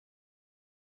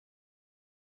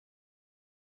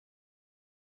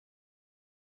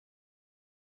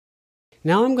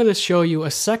Now I'm going to show you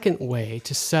a second way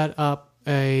to set up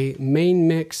a main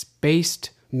mix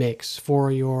based mix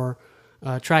for your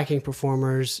tracking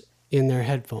performers in their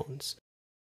headphones.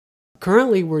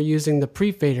 Currently we're using the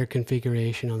pre-fader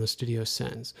configuration on the Studio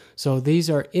Sens. So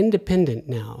these are independent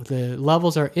now. The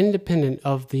levels are independent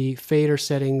of the fader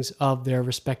settings of their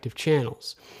respective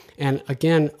channels. And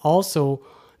again, also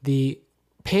the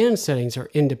pan settings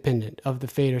are independent of the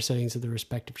fader settings of the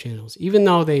respective channels. Even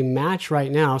though they match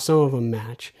right now, some of them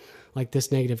match, like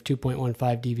this negative 2.15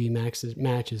 dB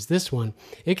matches this one,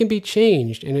 it can be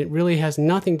changed, and it really has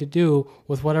nothing to do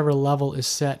with whatever level is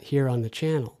set here on the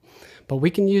channel. But we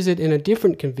can use it in a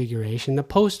different configuration, the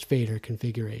post-fader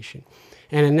configuration.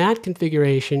 And in that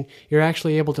configuration, you're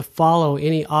actually able to follow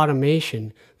any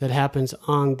automation that happens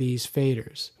on these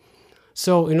faders.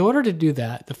 So in order to do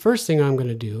that, the first thing I'm going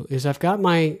to do is I've got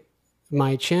my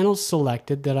channels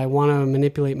selected that I want to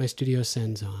manipulate my Studio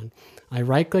Sens on. I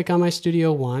right-click on my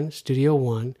Studio One,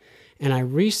 and I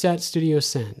reset Studio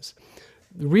Sens.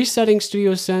 Resetting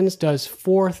Studio Sens does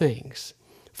four things.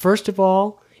 First of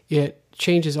all, it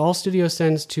changes all Studio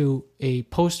Sens to a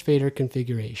post-fader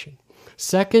configuration.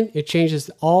 Second, it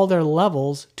changes all their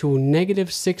levels to negative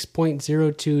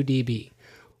 6.02 dB.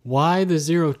 Why the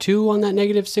 02 on that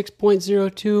negative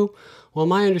 6.02? Well,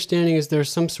 my understanding is there's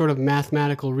some sort of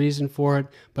mathematical reason for it,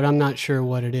 but I'm not sure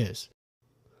what it is.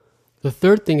 The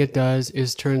third thing it does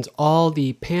is turns all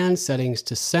the pan settings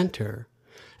to center.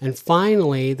 And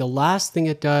finally, the last thing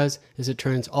it does is it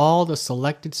turns all the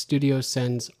selected Studio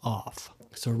Sens off.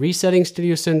 So resetting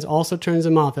Studio Sens also turns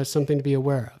them off. That's something to be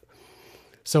aware of.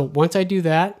 So once I do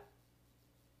that,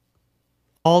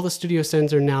 all the Studio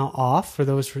Sens are now off for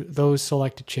those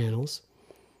selected channels.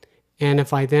 And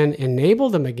if I then enable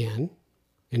them again,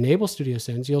 enable Studio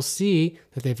Sens, you'll see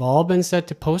that they've all been set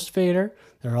to post fader.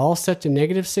 They're all set to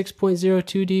negative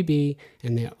 6.02 dB,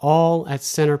 and they're all at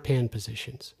center pan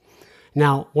positions.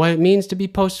 Now, what it means to be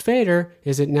post fader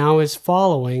is it now is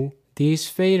following these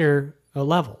fader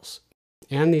levels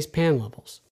and these pan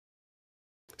levels.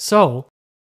 So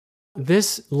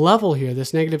this level here,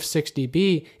 this negative 6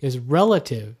 dB, is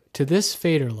relative to this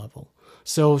fader level.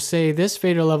 So say this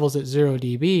fader level is at 0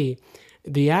 dB,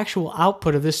 the actual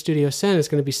output of this Studio Sen is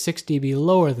going to be 6 dB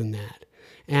lower than that.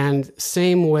 And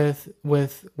same with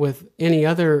any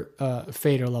other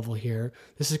fader level here.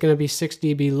 This is going to be 6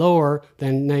 dB lower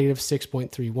than negative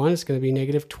 6.31. It's going to be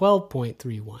negative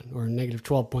 12.31, or negative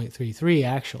 12.33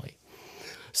 actually.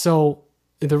 So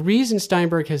the reason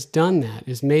Steinberg has done that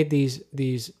is made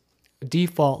these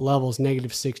default levels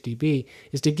negative 6 dB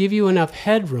is to give you enough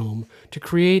headroom to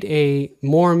create a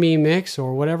more me mix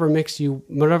or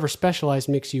whatever specialized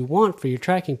mix you want for your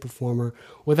tracking performer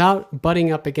without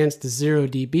butting up against the 0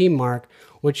 dB mark,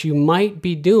 which you might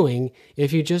be doing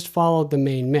if you just followed the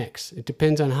main mix. It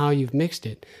depends on how you've mixed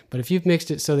it, but if you've mixed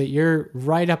it so that you're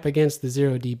right up against the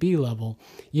 0 dB level,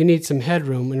 you need some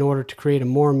headroom in order to create a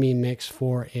more me mix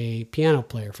for a piano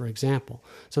player, for example.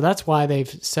 So that's why they've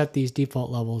set these default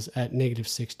levels at negative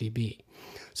 6 dB.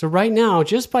 So right now,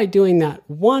 just by doing that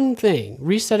one thing,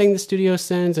 resetting the Studio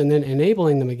Sens and then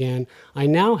enabling them again, I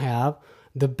now have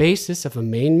the basis of a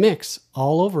main mix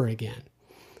all over again.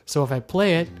 So if I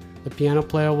play it, the piano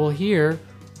player will hear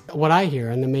what I hear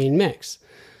in the main mix.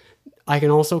 I can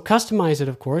also customize it,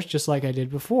 of course, just like I did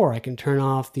before. I can turn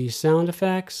off these sound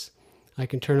effects. I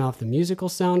can turn off the musical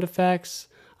sound effects.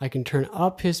 I can turn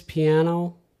up his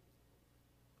piano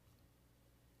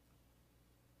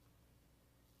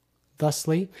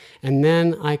thusly, and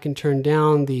then I can turn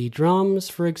down the drums,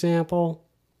 for example.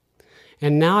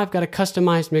 And now I've got a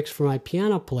customized mix for my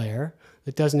piano player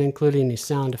that doesn't include any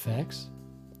sound effects.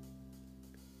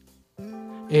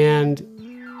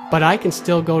 But I can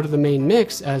still go to the main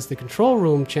mix as the control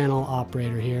room channel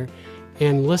operator here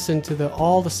and listen to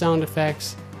all the sound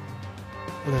effects,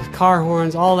 the car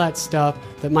horns, all that stuff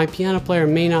that my piano player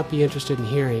may not be interested in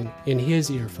hearing in his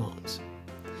earphones.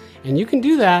 And you can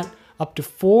do that up to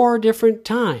 4 different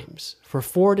times for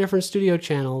 4 different studio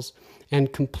channels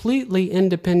and completely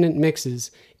independent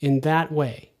mixes in that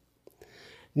way.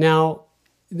 Now,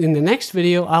 in the next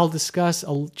video, I'll discuss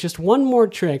just one more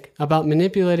trick about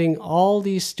manipulating all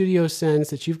these Studio Sens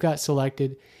that you've got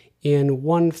selected in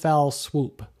one foul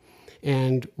swoop.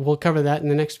 And we'll cover that in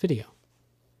the next video.